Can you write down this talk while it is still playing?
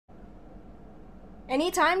Any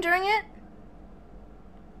time during it?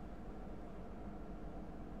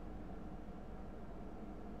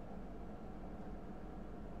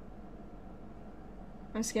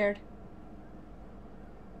 I'm scared.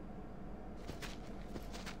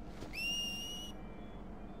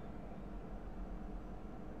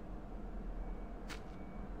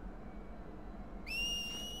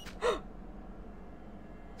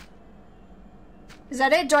 Is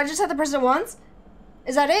that it? Do I just have to press it once?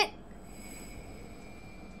 Is that it?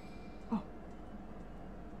 Oh.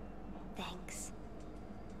 Thanks.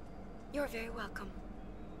 You're very welcome.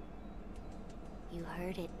 You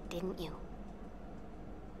heard it, didn't you?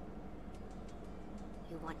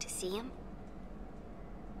 You want to see him?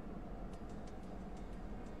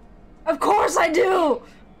 Of course I do!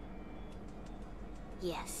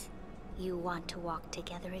 Yes. You want to walk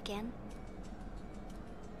together again?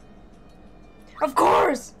 Of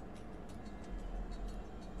course!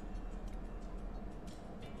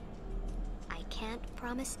 I can't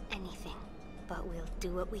promise anything, but we'll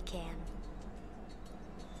do what we can.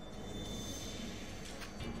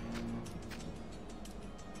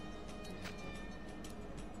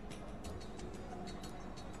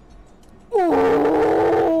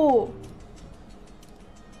 Ooh!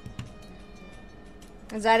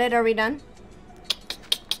 Is that it? Are we done?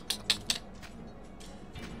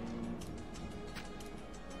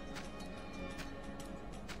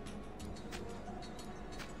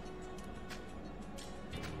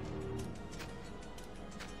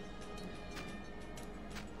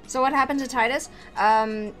 So what happened to Titus?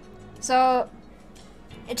 So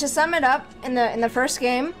to sum it up, in the first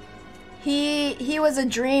game, he was a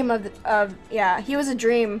dream he was a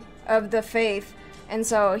dream of the faith, and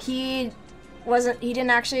so he didn't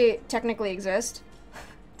actually technically exist.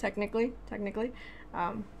 technically.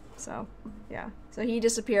 So yeah. So he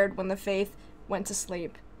disappeared when the faith went to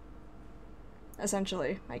sleep.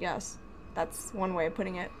 Essentially, I guess. That's one way of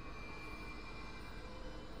putting it.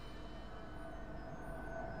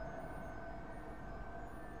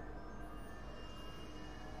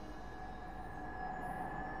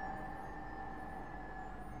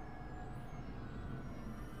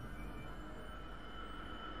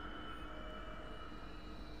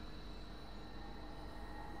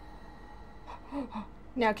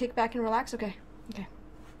 Now kick back and relax. Okay.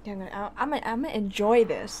 Yeah, I'm gonna enjoy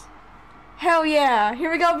this. Hell yeah!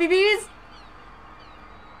 Here we go, BBs.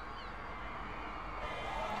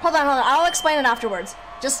 Hold on. I'll explain it afterwards.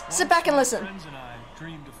 Just sit back and listen. My friends and I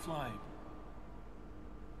dreamed of flying.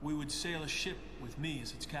 We would sail a ship with me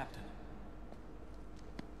as its captain.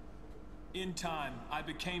 In time, I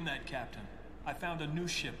became that captain. I found a new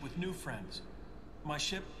ship with new friends. My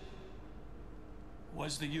ship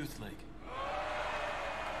was the Youth League.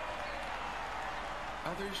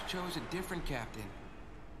 Others chose a different captain.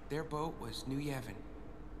 Their boat was New Yevon.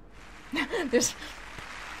 There's...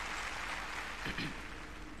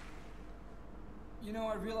 You know,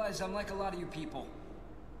 I realize I'm like a lot of you people.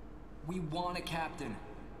 We want a captain,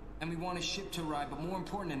 and we want a ship to ride, but more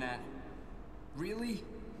important than that, really,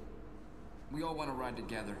 we all want to ride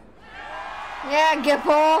together. Yeah,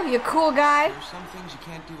 Gipple, you cool guy. There's some things you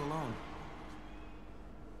can't do alone.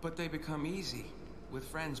 But they become easy with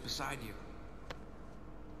friends beside you.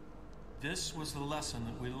 This was the lesson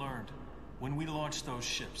that we learned when we launched those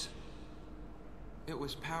ships. It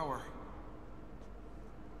was power.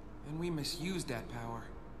 And we misused that power.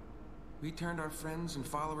 We turned our friends and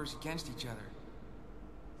followers against each other.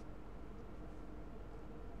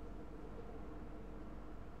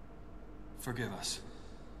 Forgive us.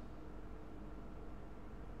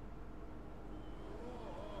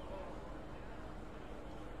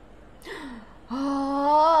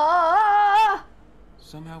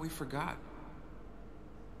 Somehow we forgot.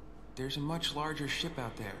 There's a much larger ship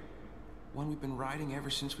out there. One we've been riding ever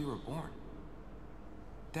since we were born.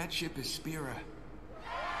 That ship is Spira.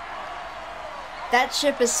 That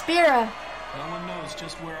ship is Spira. No one knows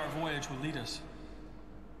just where our voyage will lead us.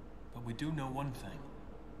 But we do know one thing.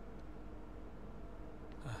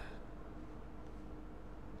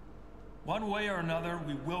 One way or another,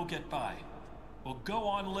 we will get by. We'll go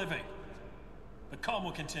on living. The calm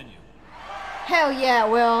will continue. Hell yeah,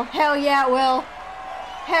 it will. Hell yeah, it will.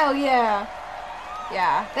 Hell yeah.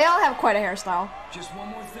 Yeah, they all have quite a hairstyle. Just one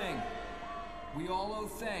more thing. We all owe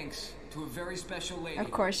thanks to a very special lady.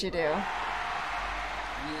 Of course you do. Yeah.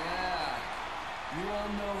 You all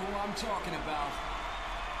know who I'm talking about.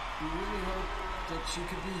 We really hope that she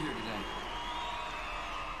could be here today.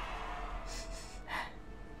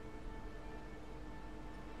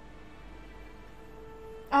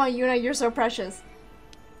 Oh, Yuna, you're so precious.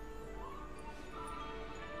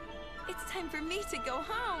 It's time for me to go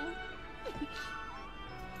home.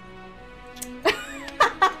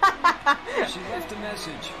 She left a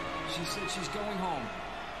message. She said she's going home.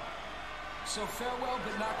 So farewell,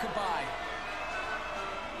 but not goodbye.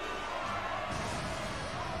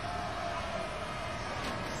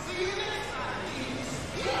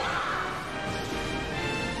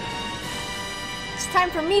 It's time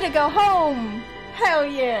for me to go home. Hell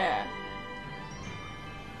yeah.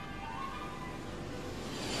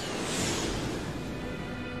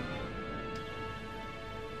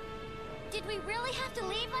 Did we really have to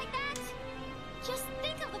leave like that? Just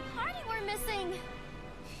think of the party we're missing.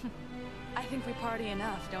 I think we party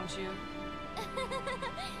enough, don't you?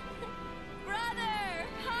 Brother,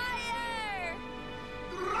 higher!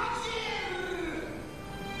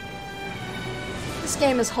 This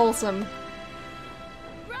game is wholesome.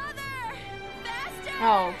 Brother, faster!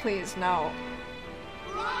 Oh, please, no.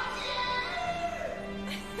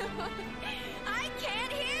 I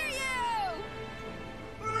can't hear you!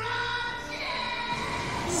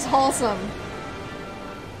 This is wholesome.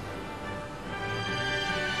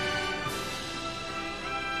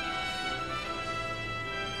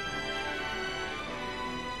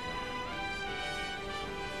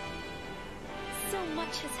 So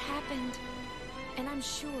much has happened, and I'm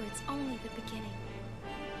sure it's only the beginning.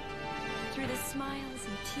 Through the smiles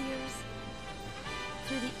and tears,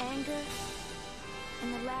 through the anger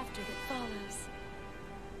and the laughter that follows,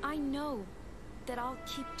 I know that I'll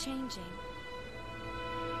keep changing.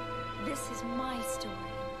 This is my story.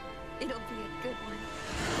 It'll be a good one.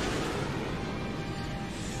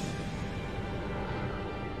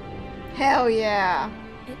 Hell yeah.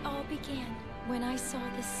 It all began when I saw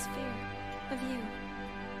this sphere of you.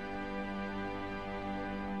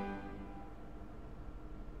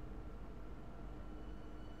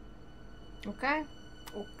 Okay.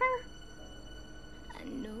 Okay. I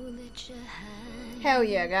know that you're hiding. Hell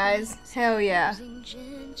yeah, guys. Hell yeah. Using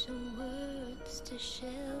gentle words to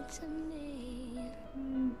shelter me.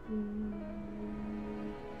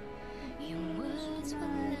 Your words were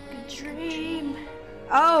like a dream.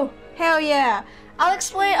 Oh, hell yeah. I'll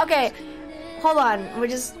explain. Okay. Hold on.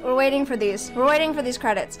 We're waiting for these. We're waiting for these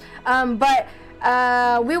credits. I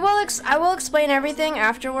will explain everything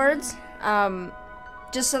afterwards.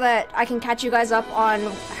 Just so that I can catch you guys up on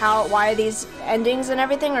why these endings and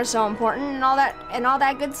everything are so important and all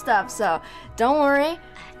that good stuff. So don't worry,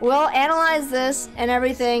 we'll analyze this and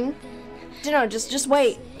everything. You know, just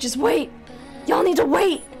wait, Y'all need to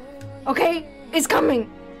wait, okay? It's coming,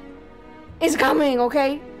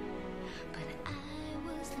 okay?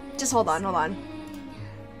 Just hold on.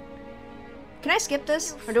 Can I skip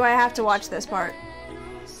this, or do I have to watch this part?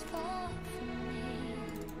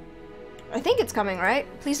 I think it's coming, right?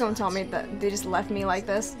 Please don't tell me that they just left me like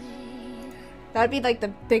this. That'd be like the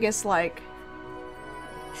biggest, like...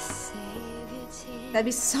 That'd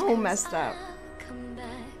be so messed up.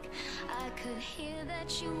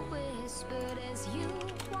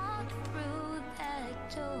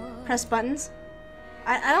 Press buttons?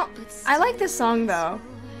 I like this song though.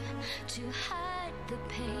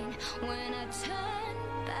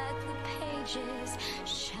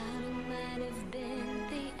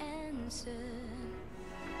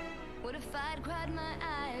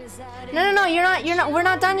 No, you're not, we're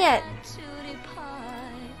not done yet.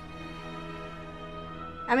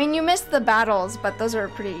 I mean, you missed the battles, but those are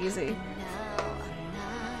pretty easy.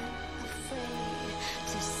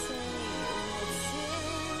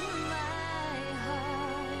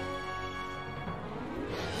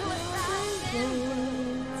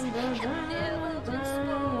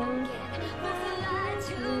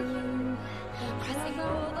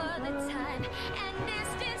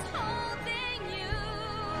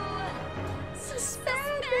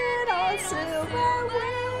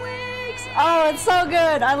 Oh, it's so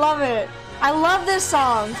good. I love it. I love this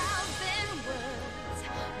song.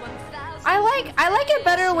 I like it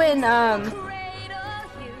better when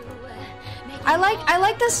I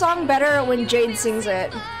like this song better when Jade sings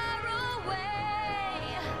it.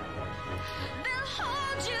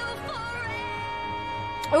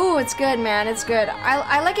 Ooh, it's good, man. It's good.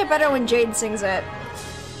 I like it better when Jade sings it.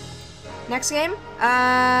 Next game?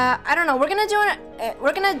 I don't know. We're gonna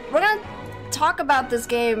talk about this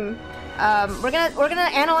game. We're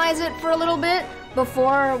gonna analyze it for a little bit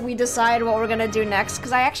before we decide what we're gonna do next,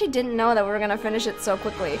 because I actually didn't know that we were gonna finish it so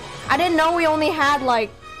quickly. I didn't know we only had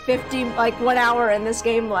like 1 hour in this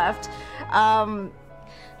game left.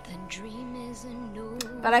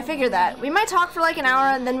 But I figured that we might talk for like an hour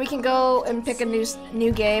and then we can go and pick a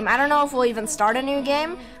new game. I don't know if we'll even start a new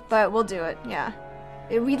game, but we'll do it. Yeah.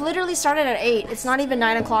 We literally started at 8. It's not even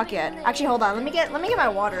 9 o'clock yet. Actually, hold on. Let me get my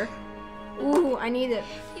water. Ooh, I need it.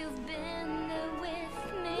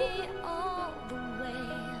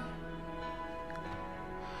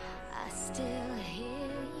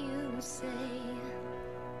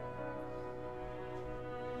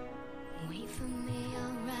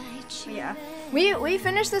 Yeah. We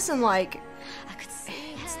finished this in like,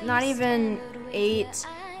 it's not even 8.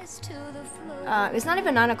 It's not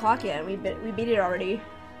even 9 o'clock yet. We beat it already.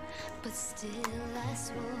 But still I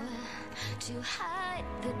swore to hide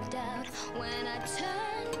the doubt when I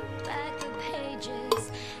turned back the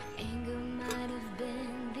pages. Anger might have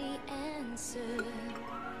been the answer.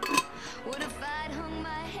 What if I'd hung my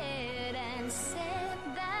head and said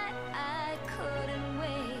that I couldn't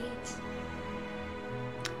wait?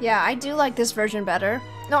 Yeah, I do like this version better.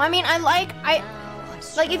 No, I mean, I like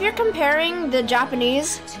if you're comparing the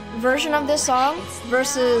Japanese version of this song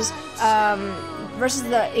versus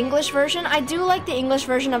the English version, I do like the English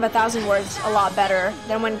version of 1,000 Words a lot better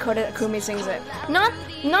than when Kotakumi sings it.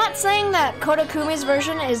 Not saying that Kotakumi's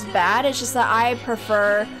version is bad, it's just that I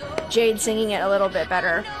prefer Jade singing it a little bit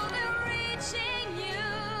better.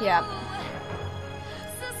 Yeah.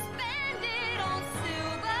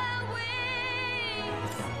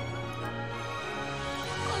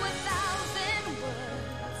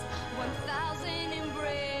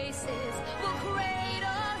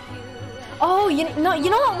 Oh, you know what you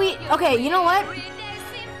know what?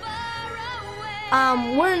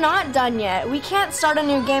 We're not done yet. We can't start a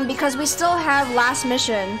new game because we still have last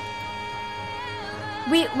mission.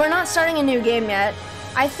 We're not starting a new game yet.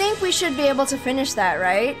 I think we should be able to finish that,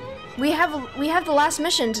 right? We have the last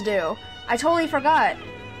mission to do. I totally forgot.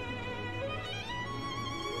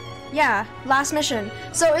 Yeah, last mission.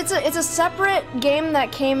 So it's a separate game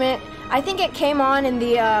that came in. I think it came on in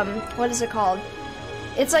the what is it called?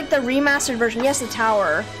 It's like the remastered version. Yes, the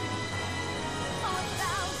tower.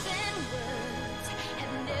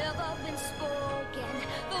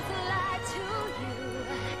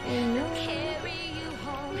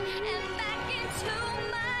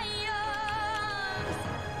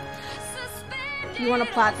 You want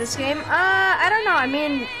to plot this game? I don't know. I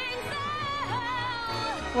mean,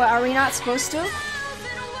 what, are we not supposed to?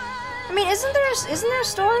 I mean, isn't there a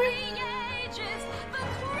story?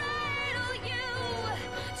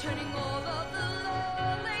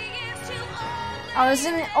 Oh, it's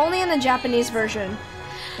only in the Japanese version.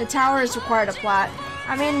 The tower is required to plot.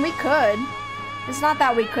 I mean, we could. It's not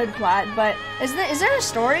that we could plot, but is there a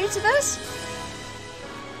story to this?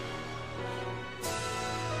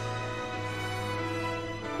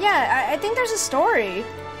 Yeah, I think there's a story.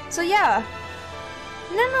 So yeah.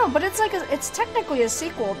 No, but it's like it's technically a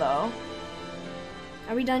sequel though.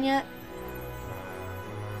 Are we done yet?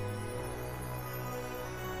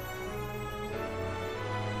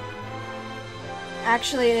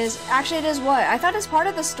 Actually it is what? I thought it's part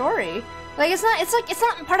of the story. Like it's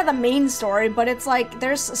not part of the main story, but it's like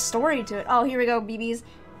there's a story to it. Oh, here we go, BBs.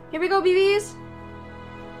 Here we go, BBs.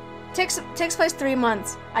 Takes place 3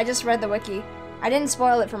 months. I just read the wiki. I didn't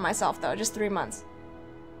spoil it for myself though, just 3 months.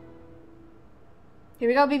 Here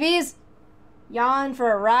we go, BBs. Yawn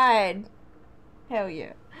for a ride. Hell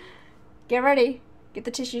yeah. Get ready. Get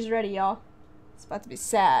the tissues ready, y'all. It's about to be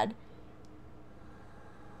sad.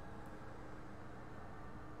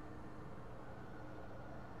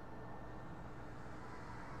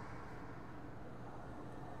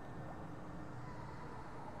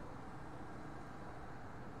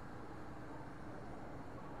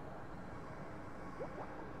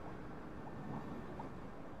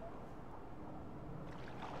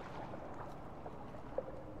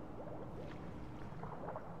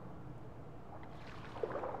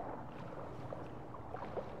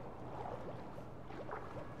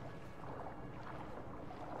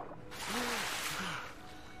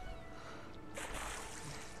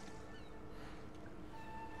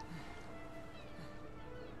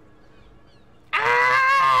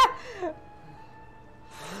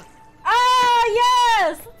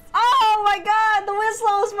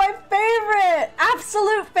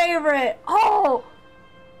 Oh!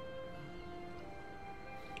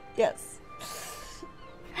 Yes.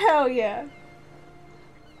 Hell yeah.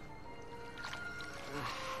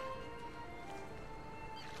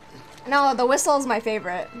 No, the whistle is my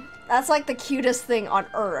favorite. That's like the cutest thing on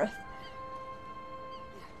earth.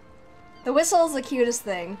 The whistle is the cutest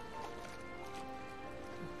thing.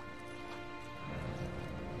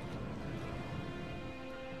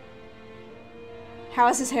 How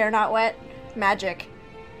is his hair not wet? Magic.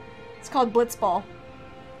 It's called Blitzball.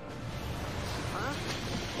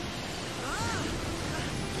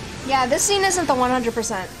 Yeah, this scene isn't the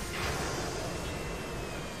 100%.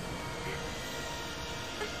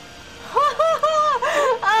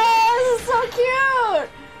 Oh, this is so cute!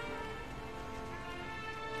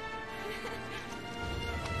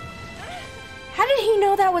 How did he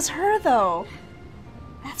know that was her, though?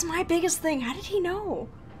 That's my biggest thing. How did he know?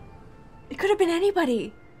 It could have been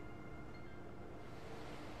anybody.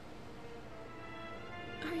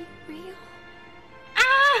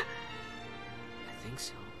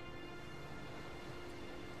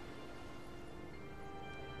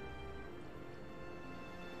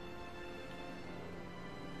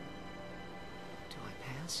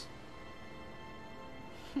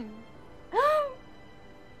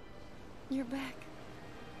 You're back.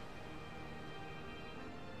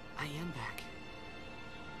 I am back.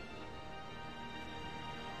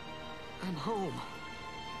 I'm home.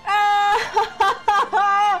 Ah!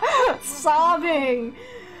 Sobbing.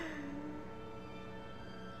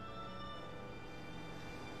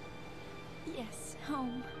 Yes,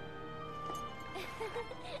 home.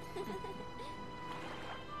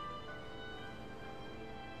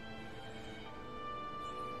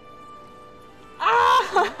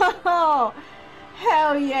 Oh,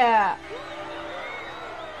 hell yeah.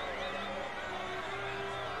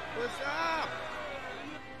 What's up?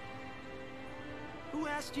 Who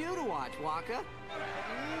asked you to watch, Waka?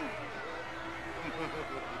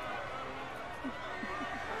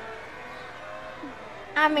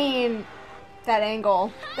 I mean, that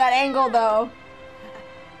angle. That angle, though.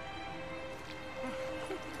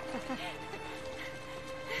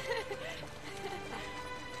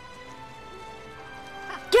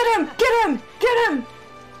 Get him! Get him! Get him!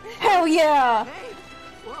 Hell yeah! Hey!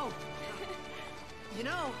 Whoa! You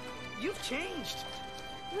know, you've changed.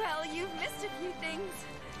 Well, you've missed a few things.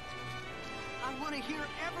 I want to hear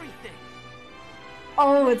everything.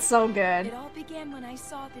 Oh, it's so good. It all began when I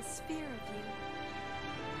saw this sphere of you.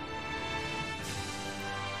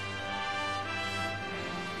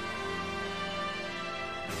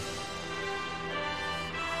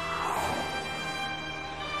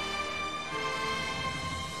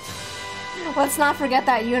 Let's not forget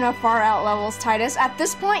that Yuna far out levels Titus. At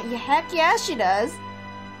this point, heck yeah, she does.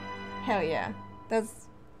 Hell yeah. That's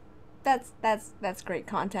great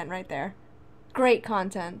content right there. Great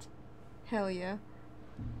content. Hell yeah.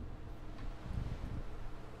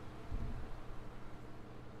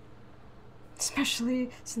 Especially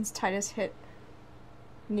since Titus hit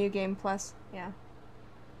New Game Plus. Yeah.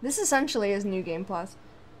 This essentially is New Game Plus.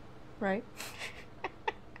 Right?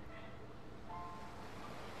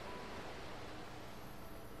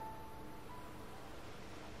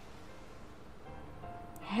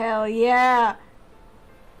 Hell yeah!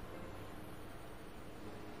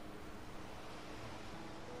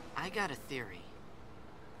 I got a theory.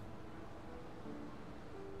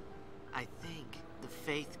 I think the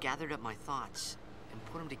Faith gathered up my thoughts and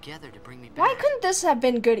put them together to bring me back. Why couldn't this have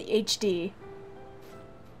been good HD?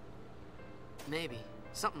 Maybe.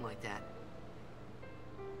 Something like that.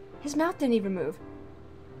 His mouth didn't even move.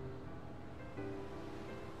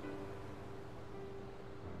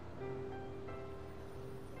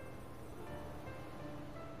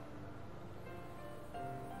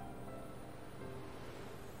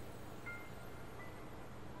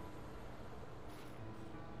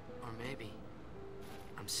 Or maybe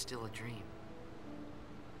I'm still a dream.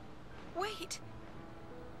 Wait!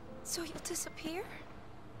 So you'll disappear?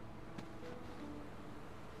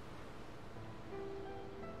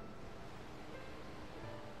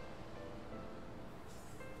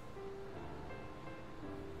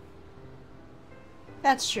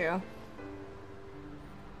 That's true.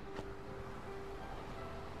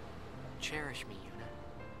 Cherish me, Yuna.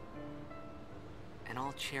 And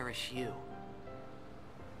I'll cherish you.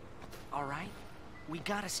 Alright? We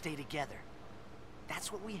gotta stay together.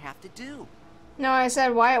 That's what we have to do. No, I said,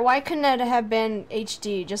 why couldn't it have been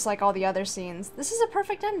HD, just like all the other scenes? This is a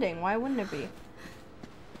perfect ending. Why wouldn't it be?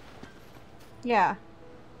 Yeah.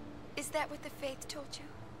 Is that what the Faith told you?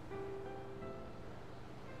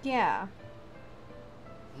 Yeah.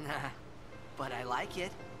 Nah, but I like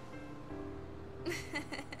it.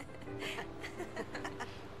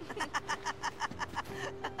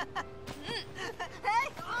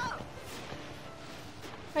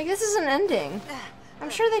 Like, this is an ending. I'm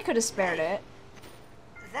sure they could have spared it.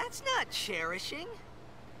 That's not cherishing.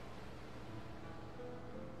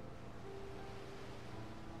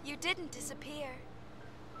 You didn't disappear.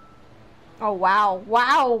 Oh, wow.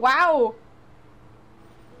 Wow, wow!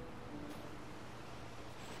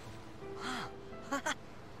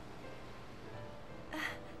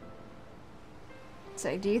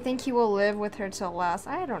 So, do you think he will live with her till last?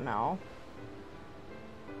 I don't know.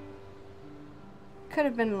 Could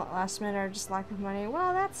have been last minute or just lack of money.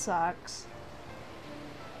 Well, that sucks.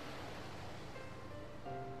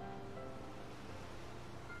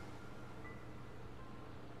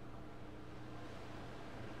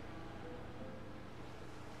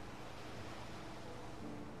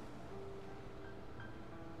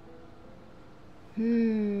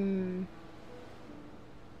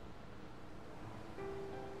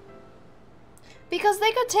 Because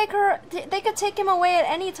they could take her, they could take him away at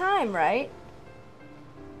any time, right?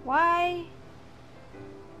 Why?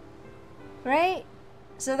 Right?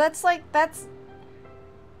 So that's like,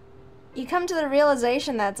 you come to the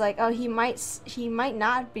realization that's like, oh, he might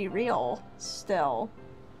not be real still.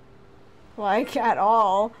 like, at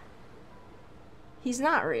all. He's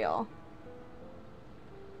not real.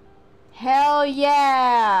 Hell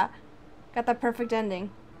yeah! Got that perfect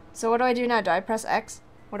ending. So what do I do now? Do I press X?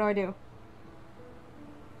 What do I do?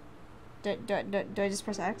 Do I just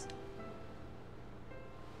press X?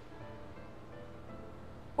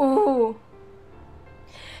 Ooh!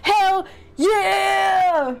 Hell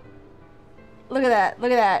yeah! Look at that.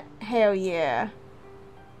 Look at that. Hell yeah.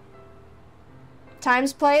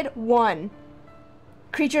 Times played? 1.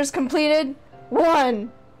 Creatures completed?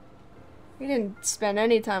 1. We didn't spend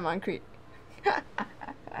any time on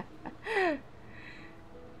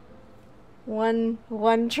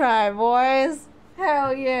one try, boys.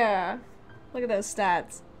 Hell yeah. Look at those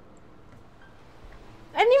stats.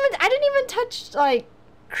 I didn't even touch, like,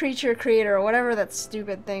 creature creator or whatever that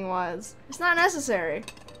stupid thing was. It's not necessary.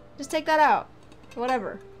 Just take that out.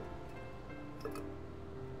 Whatever.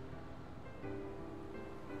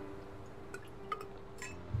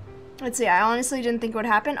 Let's see, I honestly didn't think it would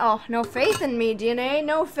happen. Oh, no faith in me, DNA.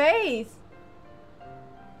 No faith.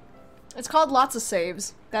 It's called lots of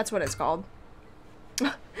saves. That's what it's called.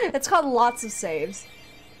 It's called lots of saves.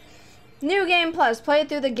 New Game Plus. Play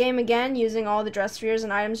through the game again using all the dress spheres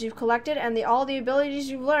and items you've collected and all the abilities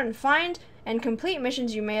you've learned. Find and complete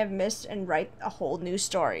missions you may have missed and write a whole new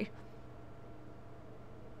story.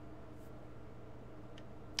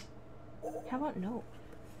 How about no?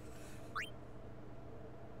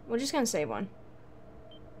 We're just gonna save one.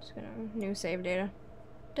 Just gonna new save data.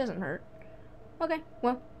 Doesn't hurt. Okay,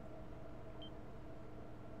 well.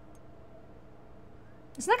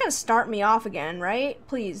 It's not gonna start me off again, right?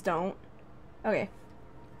 Please don't. Okay.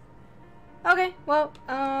 Okay, well,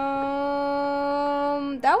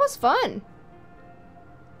 that was fun.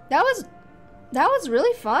 That was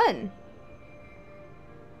really fun.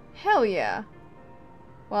 Hell yeah.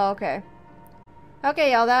 Well, okay.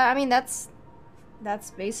 Okay, y'all, I mean, that's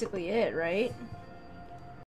basically it, right?